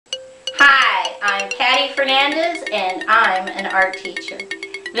Patty Fernandez and I'm an art teacher.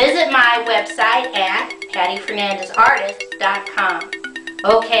 Visit my website at pattyfernandezartist.com.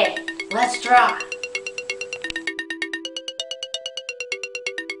 Okay, let's draw.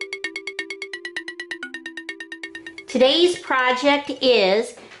 Today's project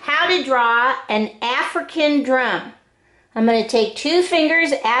is how to draw an African drum. I'm going to take 2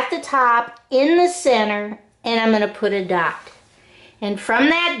 fingers at the top in the center and I'm going to put a dot. And from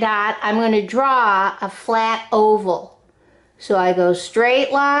that dot, I'm going to draw a flat oval. So I go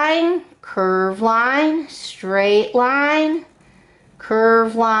straight line, curve line, straight line,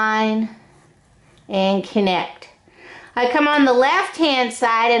 curve line, and connect. I come on the left-hand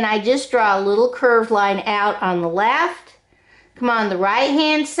side and I just draw a little curved line out on the left. Come on the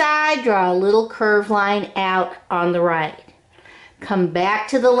right-hand side, draw a little curved line out on the right. Come back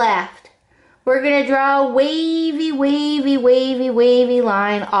to the left. We're going to draw a wavy, wavy, wavy, wavy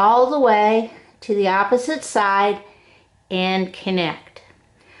line all the way to the opposite side and connect.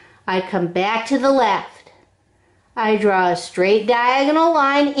 I come back to the left. I draw a straight diagonal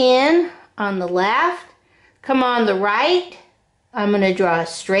line in on the left. Come on the right. I'm going to draw a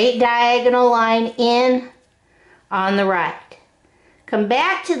straight diagonal line in on the right. Come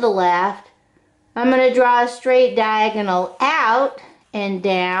back to the left. I'm going to draw a straight diagonal out and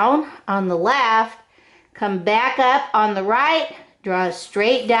down on the left. Come back up on the right, draw a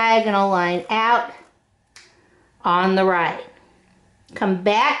straight diagonal line out on the right. Come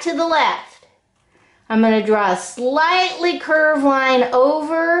back to the left. I'm going to draw a slightly curved line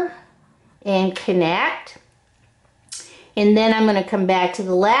over and connect. And then I'm going to come back to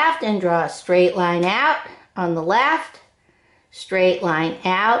the left and draw a straight line out on the left, straight line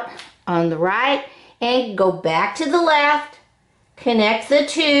out on the right, and go back to the left. Connect the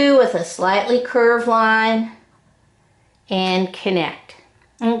 2 with a slightly curved line and connect.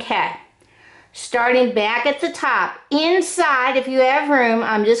 Okay, starting back at the top. Inside, if you have room,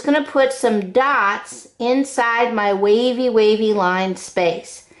 I'm just going to put some dots inside my wavy, wavy line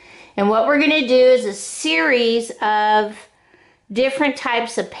space. And what we're going to do is a series of different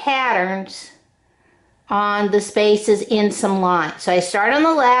types of patterns on the spaces in some lines. So I start on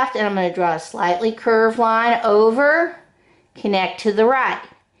the left and I'm going to draw a slightly curved line over, connect to the right.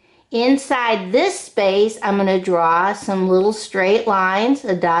 Inside this space, I'm going to draw some little straight lines,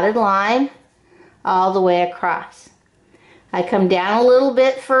 a dotted line, all the way across. I come down a little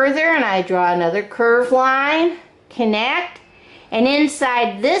bit further and I draw another curved line, connect, and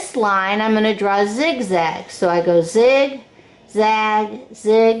inside this line, I'm going to draw zigzag. So I go zig, zag,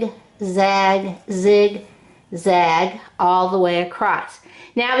 zig, zag, zig, zag, all the way across.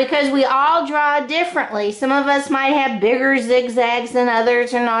 Now, because we all draw differently, some of us might have bigger zigzags than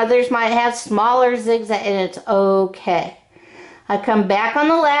others, and others might have smaller zigzags, and it's okay. I come back on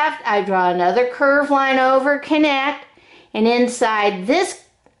the left, I draw another curved line over, connect, and inside this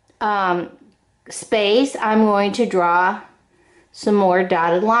space, I'm going to draw some more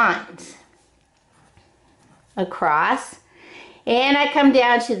dotted lines across. And I come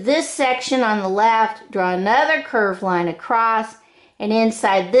down to this section on the left, draw another curved line across, and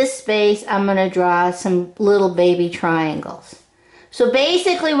inside this space, I'm going to draw some little baby triangles. So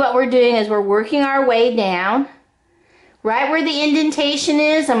basically what we're doing is we're working our way down. Right where the indentation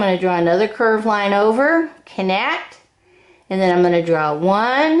is, I'm going to draw another curved line over, connect, and then I'm going to draw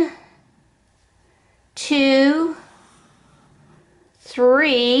 1, 2,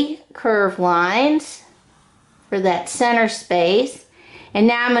 3 curved lines for that center space. And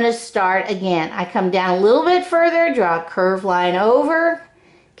now I'm going to start again. I come down a little bit further, draw a curved line over,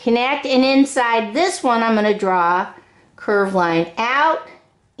 connect, and inside this one I'm going to draw curved line out,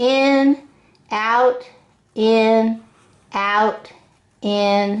 in, out, in, out,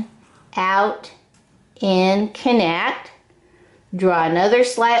 in, out, in, connect. Draw another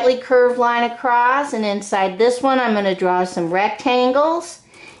slightly curved line across, and inside this one I'm going to draw some rectangles.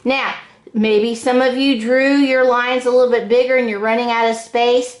 Now, maybe some of you drew your lines a little bit bigger and you're running out of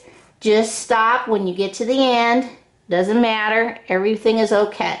space. Just stop when you get to the end. Doesn't matter. Everything is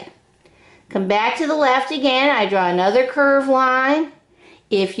okay. Come back to the left again. I draw another curved line.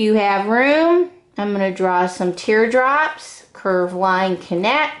 If you have room, I'm going to draw some teardrops. Curved line,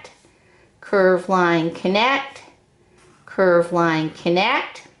 connect. Curved line, connect. Curved line,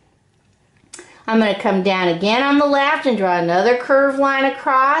 connect. I'm going to come down again on the left and draw another curved line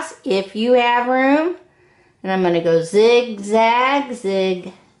across if you have room. And I'm going to go zig, zag,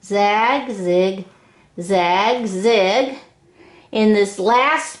 zig, zag, zig, zag, zig. In this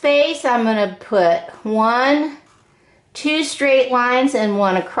last space, I'm going to put 1, 2 straight lines and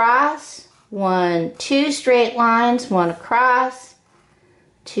 1 across. 1, 2 straight lines, 1 across.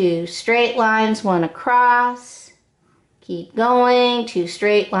 2 straight lines, 1 across. Keep going, 2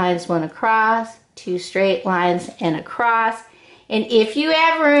 straight lines, 1 across, 2 straight lines and across. And if you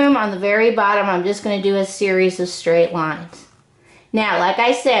have room on the very bottom, I'm just going to do a series of straight lines. Now, like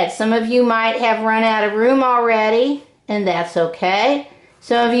I said, some of you might have run out of room already, and that's okay.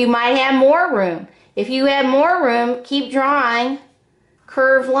 Some of you might have more room. If you have more room, keep drawing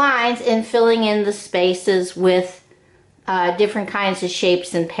curved lines and filling in the spaces with different kinds of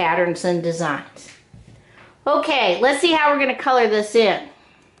shapes and patterns and designs. Okay, let's see how we're going to color this in.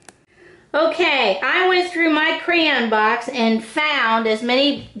 Okay, I went through my crayon box and found as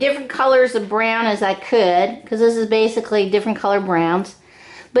many different colors of brown as I could, because this is basically different color browns.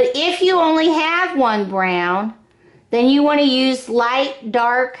 But if you only have one brown, then you want to use light,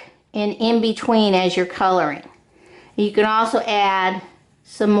 dark, and in between as you're coloring. You can also add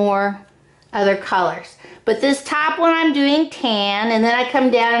some more other colors. But this top one I'm doing tan, and then I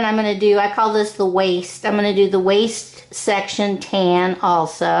come down and I'm going to do, I call this the waist. I'm going to do the waist section tan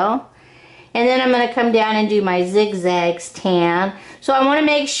also. And then I'm going to come down and do my zigzags tan. So I want to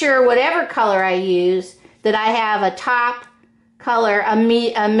make sure whatever color I use, that I have a top color, a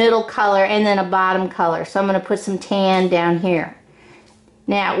middle color, and then a bottom color. So I'm going to put some tan down here.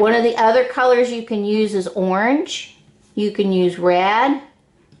 Now, one of the other colors you can use is orange. You can use red.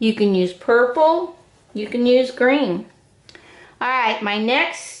 You can use purple. You can use green. All right, my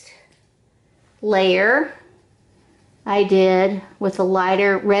next layer I did with a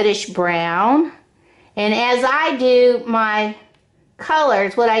lighter reddish brown. And as I do my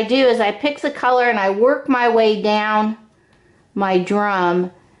colors, what I do is I pick the color and I work my way down my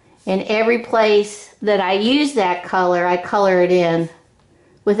drum. In every place that I use that color, I color it in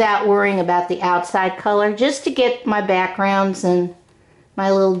without worrying about the outside color, just to get my backgrounds and my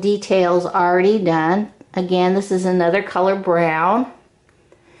little details already done. Again, this is another color brown.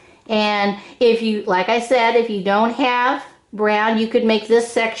 And if you, like I said, if you don't have brown, you could make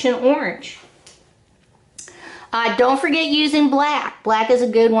this section orange. Don't forget using black. Black is a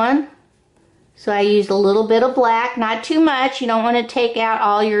good one. So I used a little bit of black, not too much. You don't want to take out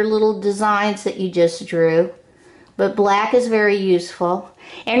all your little designs that you just drew. But black is very useful.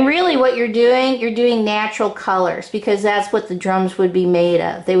 And really what you're doing natural colors, because that's what the drums would be made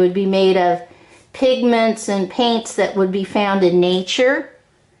of. They would be made of pigments and paints that would be found in nature.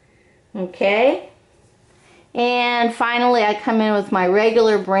 Okay. And finally I come in with my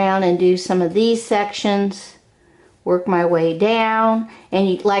regular brown and do some of these sections. Work my way down.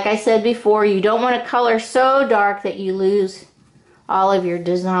 And like I said before, you don't want to color so dark that you lose all of your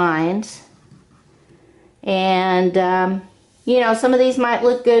designs. And you know, some of these might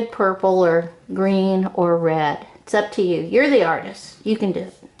look good purple or green or red. It's up to you. You're the artist. You can do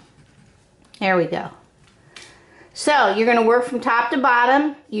it. There we go. So you're going to work from top to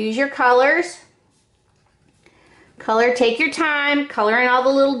bottom. Use your colors. Color, take your time. Color in all the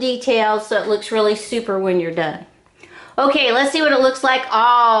little details so it looks really super when you're done. Okay, let's see what it looks like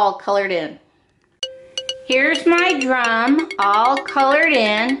all colored in. Here's my drum all colored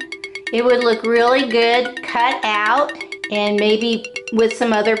in. It would look really good cut out, and maybe with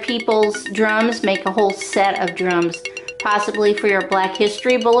some other people's drums, make a whole set of drums, possibly for your Black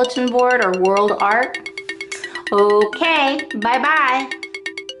History bulletin board or world art. Okay, bye-bye.